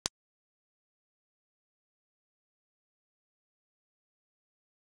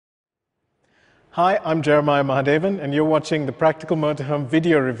Hi, I'm Jeremiah Mahadevan, and you're watching the Practical Motorhome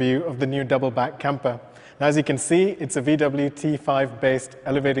video review of the new double-back camper. Now, as you can see, it's a VW T5-based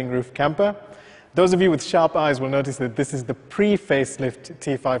elevating roof camper. Those of you with sharp eyes will notice that this is the pre-facelift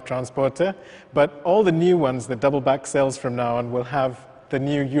T5 Transporter, but all the new ones that double-back sells from now on will have the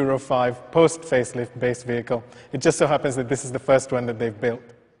new Euro 5 post-facelift base vehicle. It just so happens that this is the first one that they've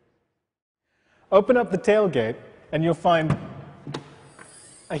built. Open up the tailgate, and you'll find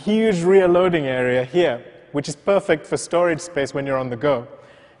a huge rear loading area here, which is perfect for storage space when you're on the go.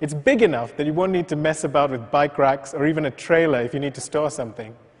 It's big enough that you won't need to mess about with bike racks or even a trailer if you need to store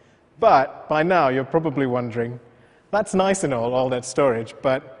something. But by now, you're probably wondering, that's nice and all that storage,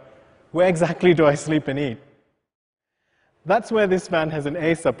 but where exactly do I sleep and eat? That's where this van has an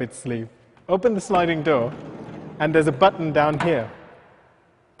ace up its sleeve. Open the sliding door, and there's a button down here.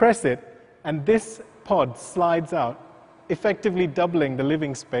 Press it, and this pod slides out, effectively doubling the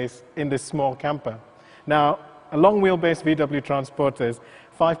living space in this small camper. Now, a long wheelbase VW Transporter is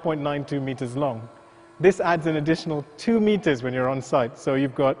 5.92 meters long. This adds an additional 2 meters when you're on site, so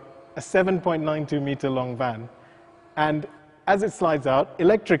you've got a 7.92 meter long van. And as it slides out,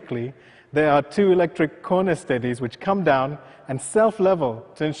 electrically, there are 2 electric corner steadies which come down and self-level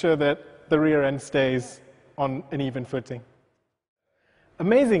to ensure that the rear end stays on an even footing.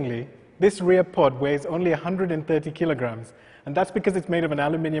 Amazingly, this rear pod weighs only 130 kilograms, and that's because it's made of an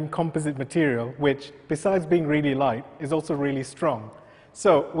aluminium composite material, which, besides being really light, is also really strong.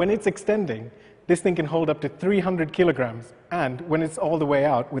 So when it's extending, this thing can hold up to 300 kilograms, and when it's all the way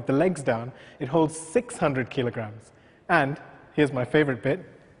out with the legs down, it holds 600 kilograms. And here's my favorite bit.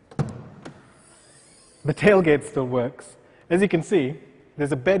 The tailgate still works. As you can see,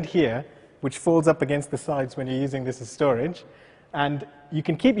 there's a bed here, which folds up against the sides when you're using this as storage. And you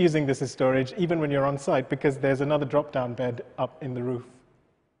can keep using this as storage even when you're on site because there's another drop-down bed up in the roof.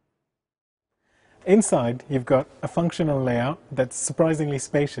 Inside, you've got a functional layout that's surprisingly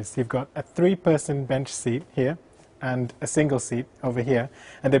spacious. You've got a 3-person bench seat here and a single seat over here,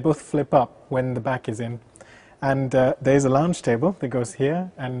 and they both flip up when the back is in. And there's a lounge table that goes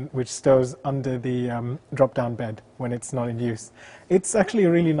here and which stows under the drop-down bed when it's not in use. It's actually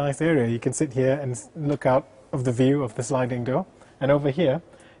a really nice area. You can sit here and look out of the view of the sliding door. And over here,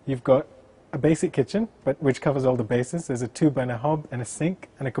 you've got a basic kitchen, which covers all the bases. There's a 2-burner hob and a sink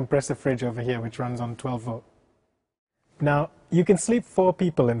and a compressor fridge over here, which runs on 12 volt. Now, you can sleep 4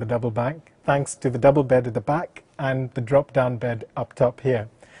 people in the double back, thanks to the double bed at the back and the drop-down bed up top here.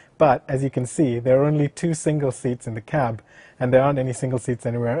 But as you can see, there are only 2 single seats in the cab, and there aren't any single seats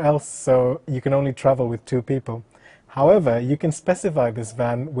anywhere else, so you can only travel with 2 people. However, you can specify this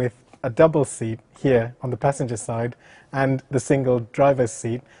van with a double seat here on the passenger side and the single driver's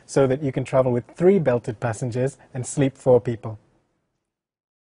seat so that you can travel with 3 belted passengers and sleep 4 people.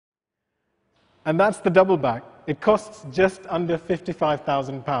 And that's the double back. It costs just under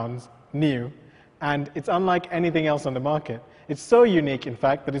 £55,000 new, and it's unlike anything else on the market. It's so unique, in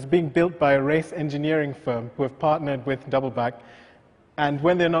fact, that it's being built by a race engineering firm who have partnered with Doubleback, and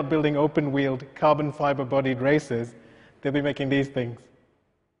when they're not building open-wheeled, carbon fiber-bodied racers, they'll be making these things.